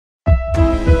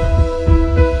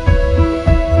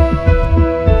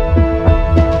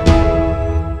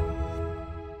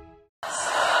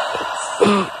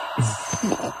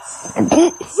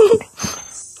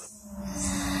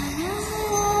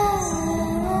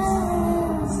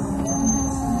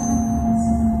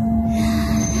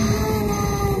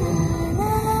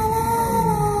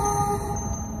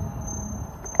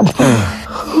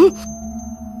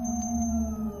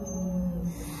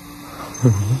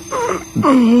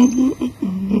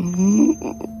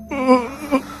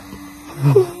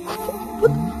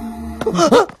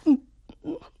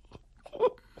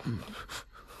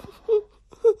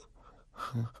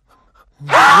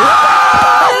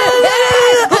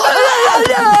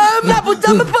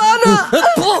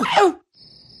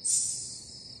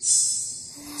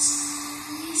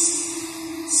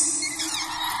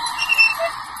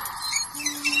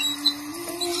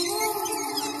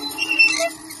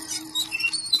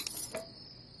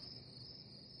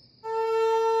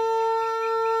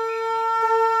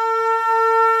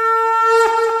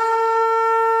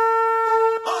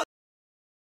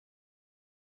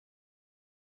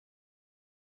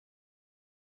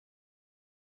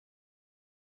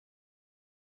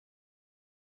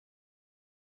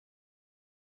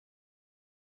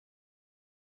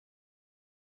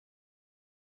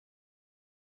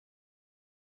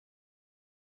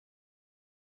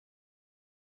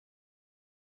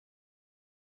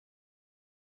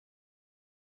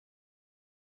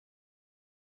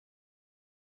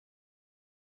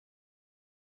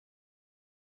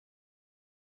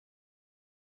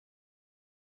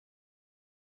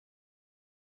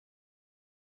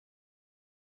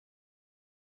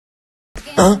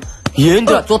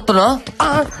ఏంద్రా చూస్తున్నా?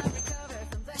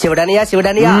 శివడానియా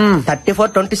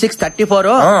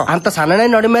 34-26-34 అంత సన్ననే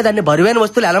నడు మీద అన్ని బరువైన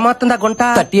వస్తువులు ఎలా మారుతుందా గుంట?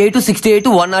 38, 68,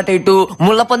 108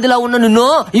 ముళ్ళ పందిలా ఉన్న నిన్ను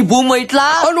ఈ భూమి ఇట్లా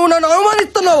నువ్వు నన్ను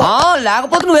అవమానిస్తున్నావు.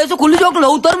 లేకపోతే నువ్వు వేసే కుళ్ళు జోకులు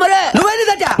అవుతారు మరే. నువ్వేంటి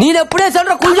నేను ఎప్పుడే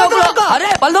సరే కుళ్ళు జోకులు?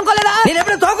 అరే పళ్ళు తొంకలేదా? నేను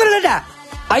ఎప్పుడు తోకలేదా?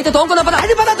 అయితే తోంకున్నా పద.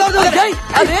 అది పద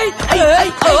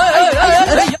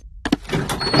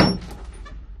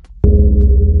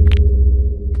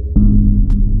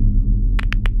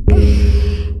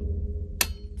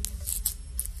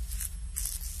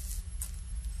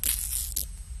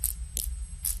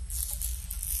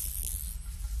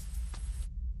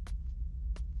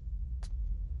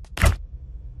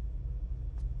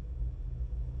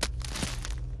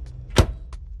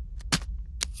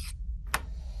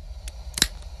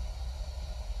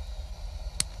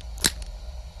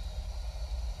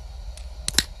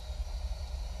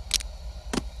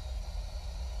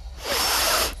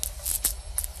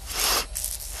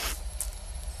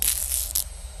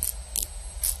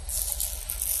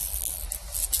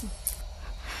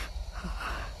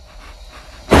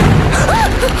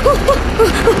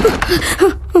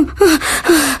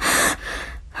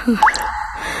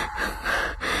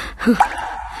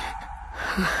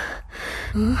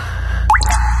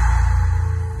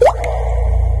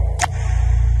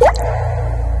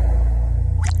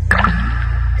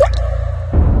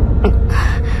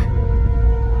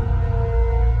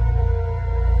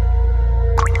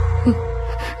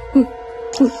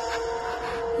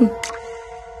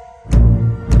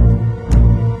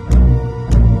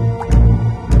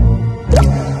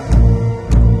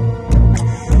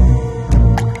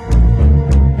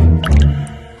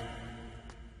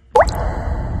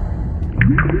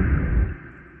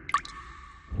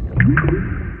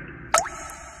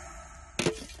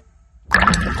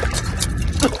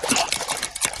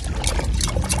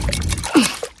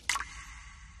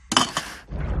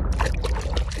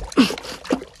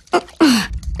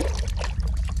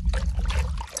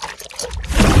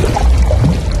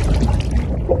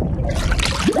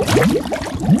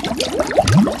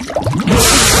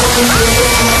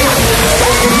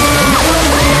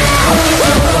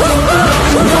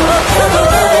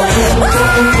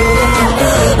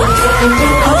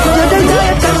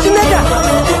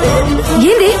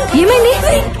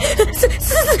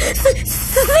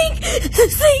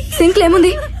సింక్లో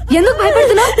ఏముంది? ఎందుకు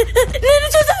భయపడుతున్నావు? నేను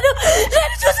చూసాను.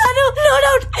 నో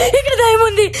డౌట్ ఇక్కడ దయ్యం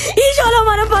ఉంది. ఈ షోలో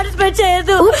మనం పార్టిసిపేట్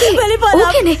చేయొద్దు.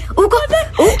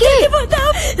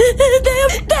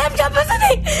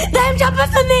 దయ్యం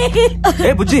చంపేస్తుంది.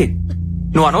 ఏ బుజ్జి,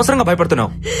 నువ్వు అనవసరంగా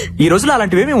భయపడుతున్నావు. ఈ రోజులో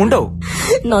అలాంటివేమీ ఉండవు.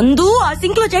 నందు ఆ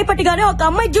సింక్ లో చేపట్టిగానే ఒక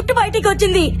అమ్మాయి జుట్టు బయటికి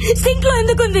వచ్చింది. సింక్ లో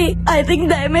ఎందుకుంది? ఐ థింక్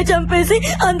దయ్యమే చంపేసి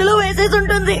అందులో వేసేసి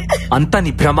ఉంటుంది. అంతా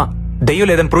నీ భ్రమ. దెయ్యం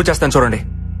లేదని ప్రూవ్ చేస్తాను చూడండి.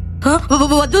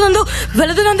 వద్దు నందు,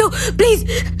 వెళ్ళదు నందు, ప్లీజ్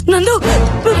నందు.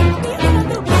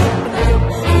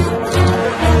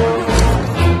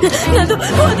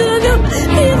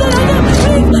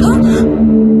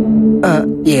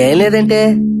 ఏం లేదంటే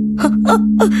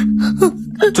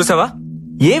చూసావా,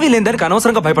 ఏమీ లేదని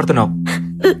అనవసరంగా భయపడుతున్నావు.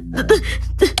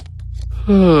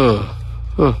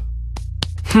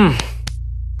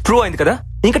 ప్రూవ్ అయింది కదా,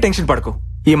 ఇంకా టెన్షన్ పడకు.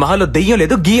 ఈ మహల్లో దెయ్యం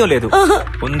లేదు, గీయం లేదు.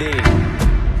 ఉంది,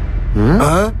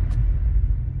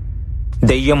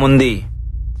 దెయ్యం ఉంది.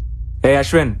 ఏ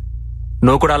అశ్విన్,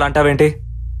 నువ్వు కూడా అలా అంటావేంటి?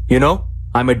 You know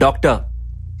I'm a doctor.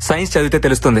 Science చదివితే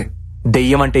తెలుస్తుంది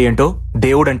దెయ్యం అంటే ఏంటో,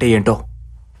 దేవుడు అంటే ఏంటో.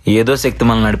 ఏదో శక్తి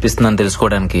మనల్ని నడిపిస్తుందని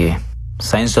తెలుసుకోవడానికి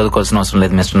సైన్స్ చదువుకోవాల్సిన అవసరం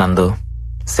లేదు మిస్టర్ నందు.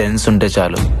 సెన్స్ ఉంటే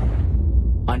చాలు.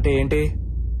 అంటే ఏంటి,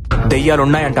 దెయ్యాలు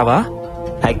ఉన్నాయంటావా?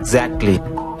 ఎగ్జాక్ట్లీ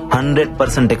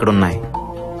 100% ఇక్కడ ఉన్నాయి.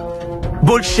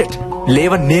 బుల్షిట్.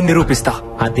 లేవని నేను నిరూపిస్తా.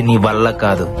 అది నీ వల్ల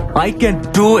కాదు. I can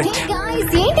do it.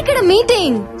 ఏంటి ఇక్కడ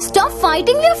meeting? Stop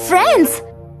fighting your friends.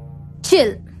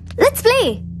 Chill, let's play.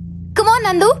 Come on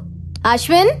నందు,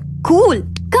 అశ్విన్, కూల్,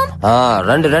 కమ్.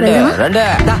 రండి రండి రండి.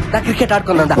 క్రికెట్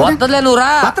ఆడుకుందా? వద్దలే నువ్వు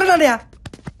రా. మాత్రం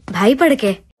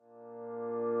భయపడకే,